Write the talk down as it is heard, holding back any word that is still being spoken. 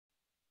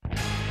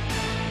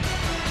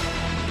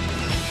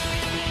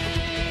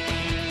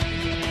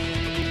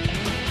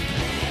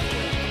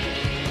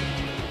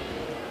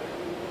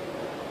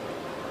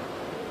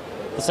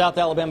The South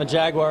Alabama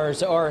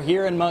Jaguars are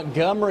here in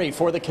Montgomery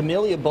for the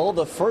Camellia Bowl,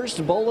 the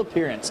first bowl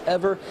appearance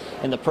ever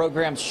in the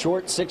program's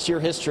short 6-year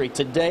history.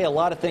 Today, a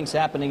lot of things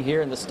happening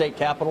here in the state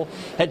capitol.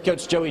 Head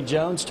coach Joey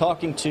Jones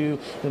talking to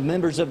the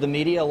members of the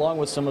media along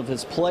with some of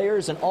his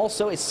players, and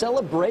also a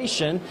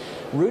celebration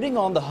rooting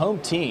on the home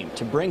team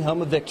to bring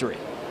home a victory.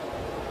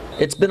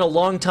 It's been a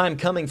long time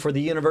coming for the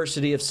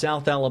University of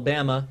South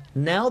Alabama.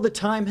 Now the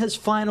time has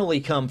finally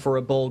come for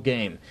a bowl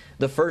game,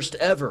 the first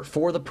ever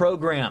for the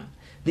program.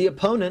 The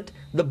opponent,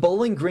 the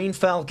Bowling Green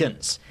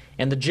Falcons,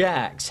 and the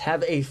Jags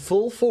have a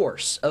full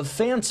force of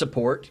fan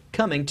support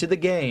coming to the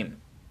game.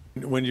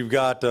 When you've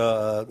got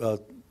a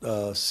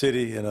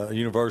city and a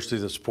university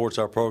that supports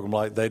our program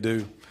like they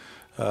do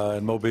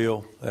in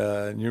Mobile,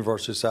 and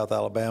University of South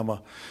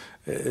Alabama,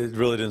 it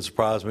really didn't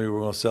surprise me we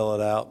were going to sell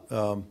it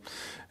out.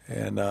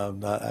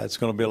 It's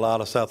going to be a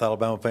lot of South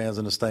Alabama fans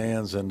in the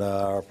stands, and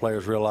our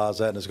players realize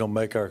that, and it's going to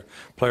make our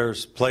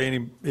players play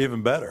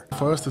even better.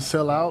 For us to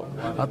sell out,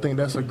 I think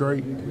that's a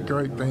great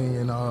thing,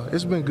 and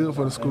it's been good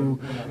for the school.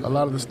 A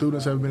lot of the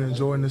students have been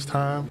enjoying this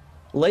time.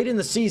 Late in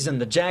the season,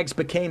 the Jags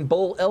became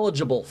bowl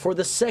eligible for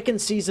the second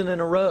season in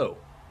a row,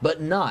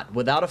 but not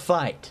without a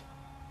fight.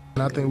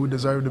 And I think we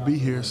deserve to be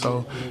here.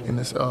 So in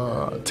this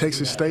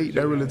Texas State,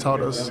 that really taught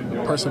us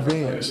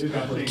perseverance.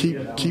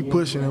 Keep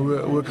pushing, and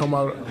we'll come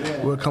out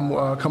with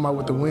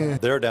the win.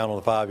 They're down on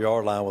the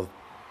 5-yard line with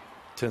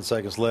 10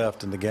 seconds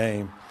left in the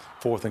game,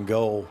 4th and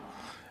goal,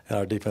 and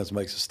our defense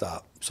makes a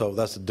stop. So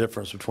that's the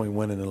difference between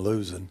winning and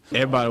losing.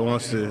 Everybody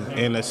wants to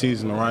end the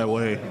season the right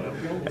way,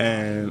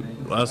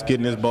 and us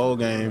getting this bowl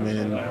game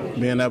and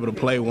being able to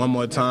play one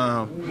more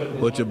time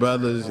with your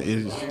brothers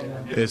is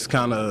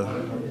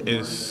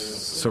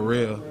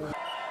surreal.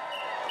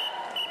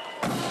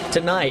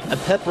 Tonight, a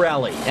pep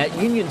rally at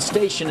Union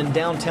Station in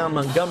downtown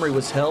Montgomery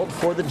was held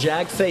for the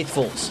Jag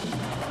faithfuls.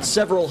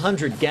 Several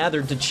hundred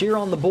gathered to cheer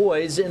on the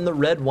boys in the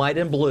red, white,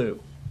 and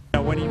blue.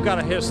 When you've got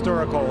a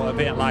historical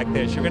event like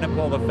this, you're going to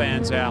pull the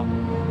fans out.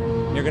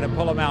 You're going to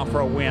pull them out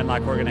for a win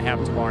like we're going to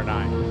have tomorrow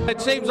night. It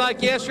seems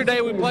like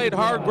yesterday we played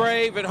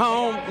Hargrave at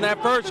home in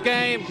that first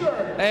game,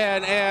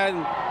 and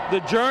the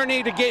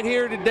journey to get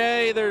here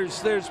today,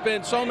 there's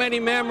been so many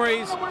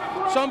memories,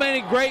 so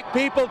many great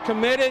people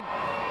committed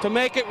to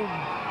make it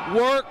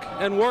work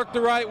and work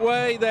the right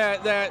way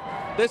that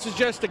this is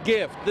just a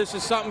gift. This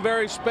is something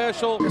very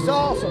special. It's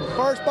awesome.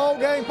 First bowl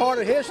game, part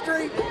of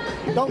history.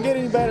 Don't get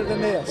any better than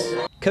this.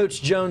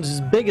 Coach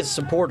Jones's biggest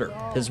supporter,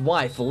 his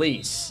wife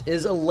Elise,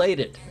 is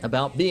elated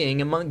about being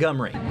in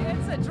Montgomery.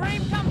 It's a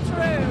dream come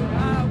true.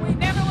 We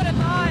never would have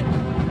thought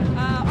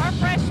our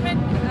freshman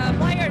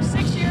players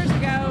 6 years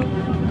ago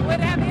would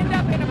have ended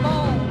up in a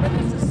bowl. But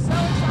this is so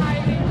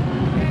exciting,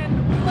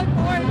 and we look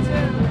forward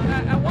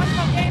to a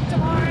wonderful game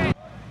tomorrow.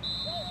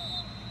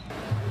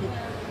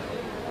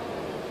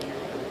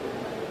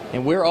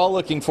 And we're all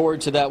looking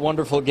forward to that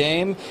wonderful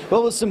game.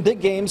 Well, with some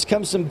big games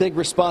comes some big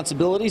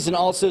responsibilities and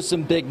also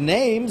some big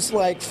names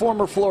like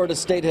former Florida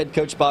State head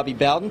coach Bobby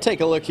Bowden.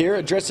 Take a look here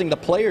addressing the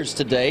players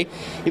today.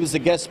 He was the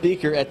guest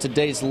speaker at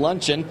today's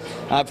luncheon.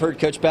 I've heard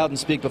Coach Bowden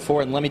speak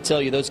before, and let me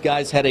tell you, those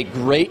guys had a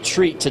great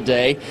treat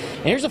today.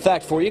 And here's a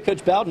fact for you.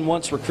 Coach Bowden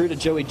once recruited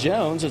Joey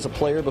Jones as a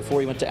player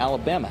before he went to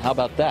Alabama. How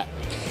about that?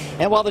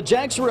 And while the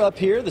Jags were up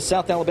here, the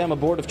South Alabama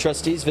Board of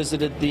Trustees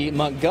visited the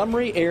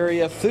Montgomery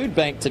area food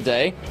bank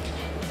today.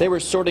 They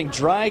were sorting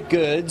dry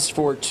goods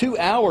for 2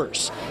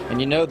 hours,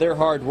 and you know their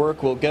hard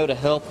work will go to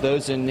help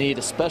those in need,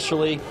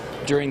 especially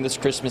during this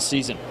Christmas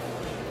season.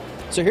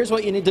 So here's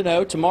what you need to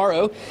know.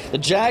 Tomorrow, the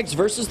Jags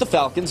versus the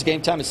Falcons. Game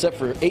time is set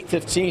for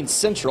 8:15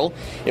 Central.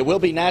 It will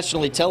be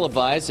nationally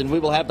televised, and we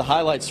will have the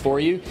highlights for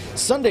you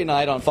Sunday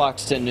night on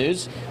Fox 10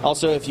 News.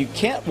 Also, if you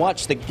can't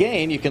watch the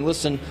game, you can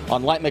listen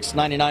on Light Mix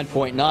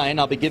 99.9.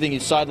 I'll be giving you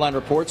sideline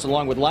reports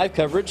along with live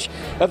coverage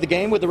of the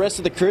game with the rest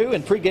of the crew,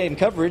 and pregame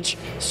coverage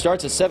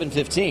starts at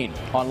 7:15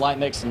 on Light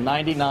Mix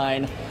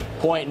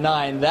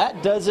 99.9.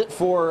 That does it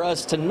for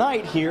us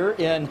tonight here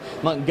in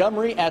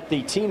Montgomery at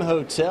the Team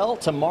Hotel.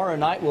 Tomorrow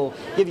night we'll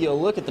give you a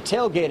look at the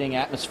tailgating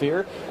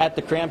atmosphere at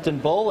the Crampton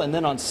Bowl, and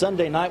then on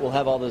Sunday night we'll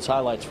have all those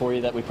highlights for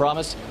you that we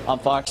promised on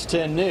Fox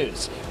 10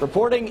 News.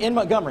 Reporting in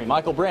Montgomery,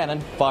 Michael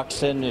Brannon, Fox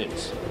 10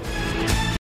 News.